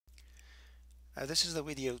This is the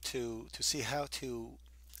video to see how to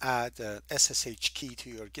add a SSH key to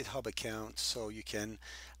your GitHub account so you can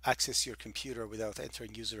access your computer without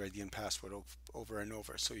entering user ID and password over and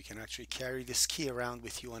over. So you can actually carry this key around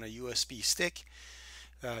with you on a USB stick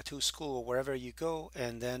to school or wherever you go,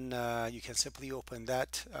 and then you can simply open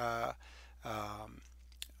that um,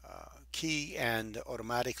 key, and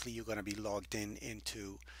automatically you're going to be logged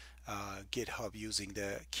into GitHub using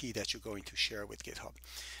the key that you're going to share with GitHub.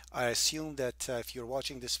 I assume that if you're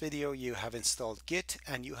watching this video, you have installed Git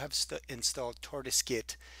and you have installed Tortoise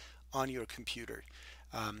Git on your computer.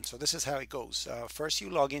 So this is how it goes. First, you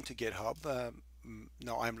log into GitHub.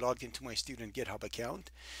 Now I'm logged into my student GitHub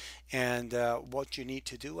account, and what you need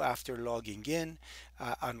to do after logging in,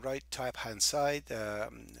 on right top hand side,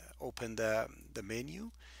 open the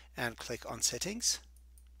menu and click on settings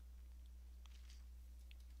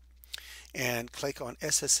and click on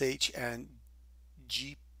SSH and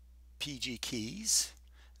GPG keys.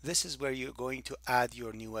 This is where you're going to add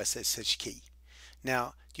your new SSH key.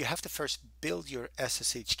 Now you have to first build your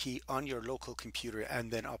SSH key on your local computer and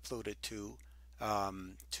then upload it to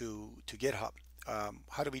GitHub.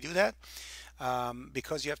 How do we do that?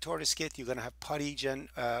 Because you have Tortoise Git, you're going to have puttygen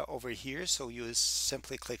over here, so you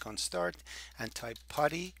simply click on start and type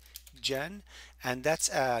puttygen, and that's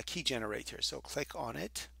a key generator, so click on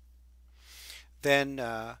it, then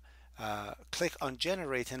click on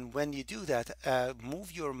generate, and when you do that,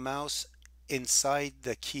 move your mouse inside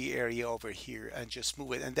the key area over here and just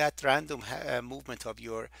move it, and that random movement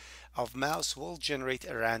of mouse will generate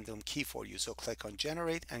a random key for you. So click on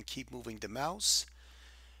generate and keep moving the mouse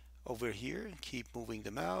over here, keep moving the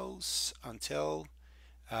mouse until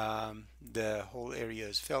the whole area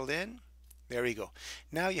is filled in. There we go.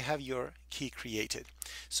 Now you have your key created.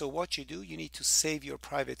 So what you do, you need to save your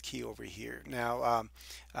private key over here. Now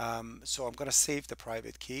so I'm going to save the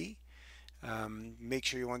private key. Make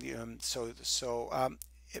sure you want the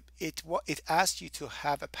it asks you to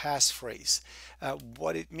have a passphrase.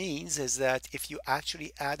 What it means is that if you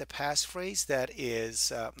actually add a passphrase that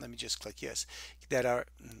is, let me just click yes, that are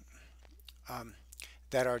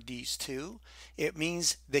these two, it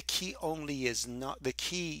means the key only is not, the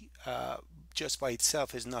key just by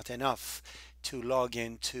itself is not enough to log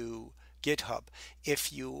into GitHub.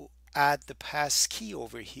 If you add the pass key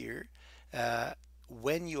over here,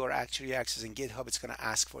 when you are actually accessing GitHub, it's going to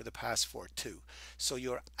ask for the password too. So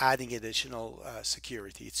you're adding additional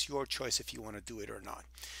security. It's your choice if you want to do it or not.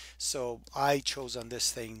 So I chose on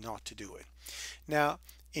this thing not to do it. Now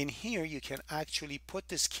in here, you can actually put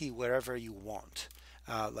this key wherever you want.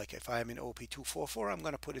 Like if I'm in OOP244, I'm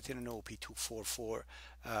going to put it in an OOP244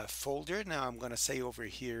 folder. Now I'm going to say over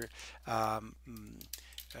here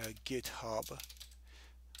GitHub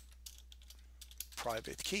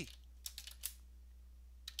private key.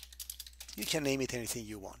 You can name it anything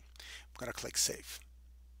you want. I'm going to click save.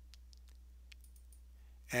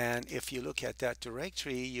 And if you look at that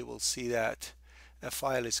directory, you will see that a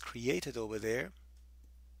file is created over there.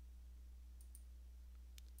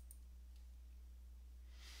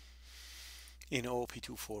 In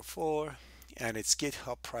OOP244, and it's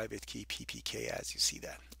GitHub private key PPK, as you see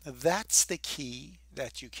that. That's the key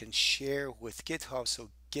that you can share with GitHub, so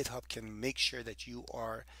GitHub can make sure that you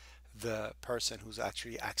are the person who's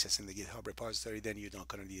actually accessing the GitHub repository. Then you're not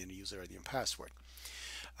going to need any user ID and password.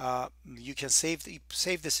 You can save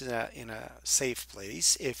this in a safe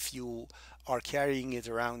place. If you are carrying it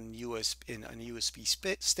around in a USB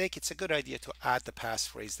stick, it's a good idea to add the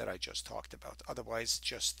passphrase that I just talked about. Otherwise,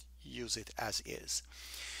 just use it as is.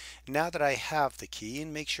 Now that I have the key,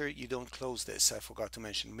 and make sure you don't close this. I forgot to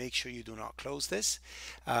mention, make sure you do not close this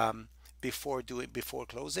before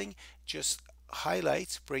closing. Just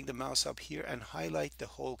highlight, bring the mouse up here and highlight the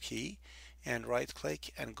whole key and right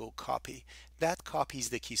click and go copy. That copies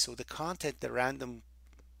the key, so the content, the random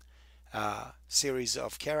series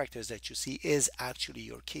of characters that you see is actually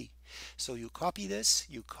your key. So you copy this,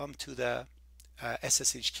 you come to the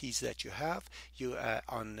SSH keys that you have, you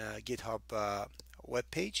on GitHub web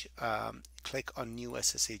page, click on new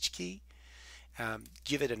SSH key,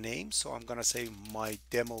 give it a name. So I'm going to say my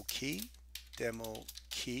demo key,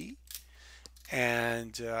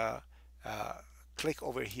 and click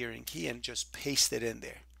over here in key and just paste it in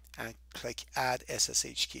there and click add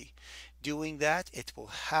SSH key. Doing that, it will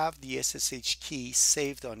have the SSH key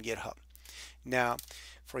saved on GitHub. Now,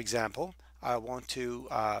 for example, I want to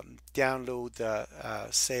download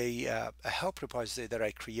say a help repository that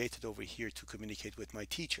I created over here to communicate with my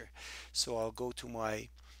teacher. So I'll go to my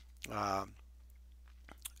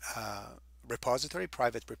repository,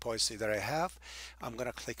 private repository that I have. I'm going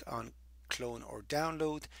to click on clone or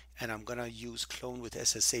download, and I'm going to use clone with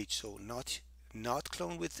SSH, so not not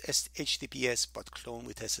clone with HTTPS, but clone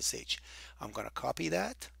with SSH. I'm going to copy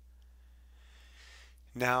that.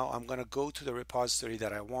 Now I'm going to go to the repository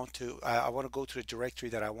that I want to go to the directory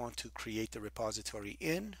that I want to create the repository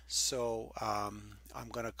in. So I'm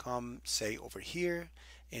going to come, say, over here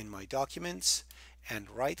in my documents and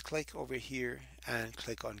right click over here and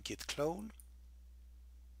click on git clone.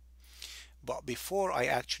 But before I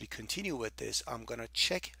actually continue with this, I'm going to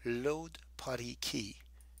check load putty key.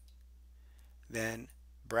 Then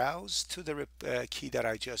browse to the key that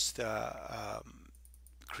I just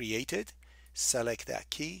created, select that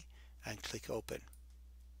key and click open.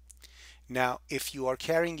 Now, if you are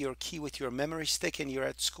carrying your key with your memory stick and you're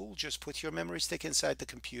at school, just put your memory stick inside the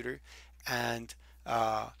computer and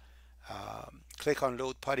click on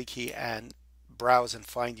load putty key and browse and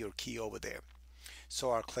find your key over there.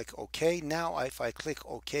 So I'll click OK. Now, if I click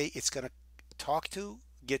OK, it's going to talk to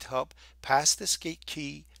GitHub, pass this key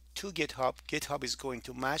to GitHub. GitHub is going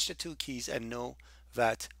to match the two keys and know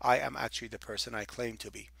that I am actually the person I claim to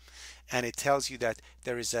be. And it tells you that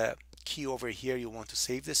there is a key over here. You want to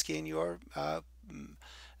save this key in your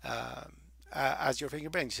as your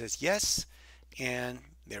fingerprint. It says yes, and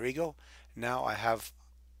there we go. Now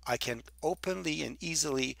I can openly and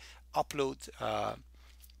easily upload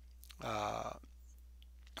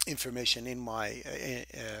information in my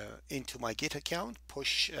into my Git account,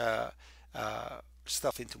 push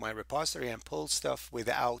stuff into my repository, and pull stuff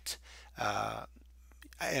without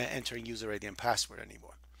entering user ID and password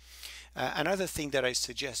anymore. Another thing that I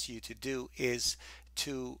suggest you to do is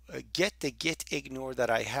to get the git ignore that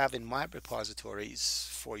I have in my repositories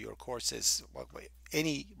for your courses.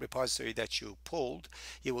 Any repository that you pulled,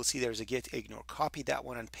 you will see there's a git ignore. Copy that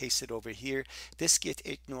one and paste it over here. This git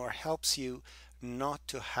ignore helps you not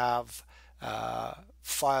to have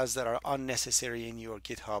files that are unnecessary in your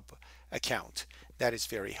GitHub account. That is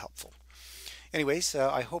very helpful. Anyways,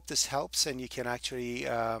 I hope this helps and you can actually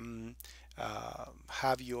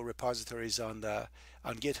have your repositories on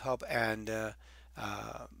GitHub and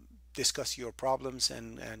discuss your problems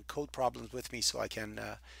and code problems with me so I can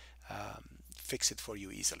fix it for you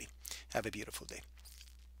easily. Have a beautiful day.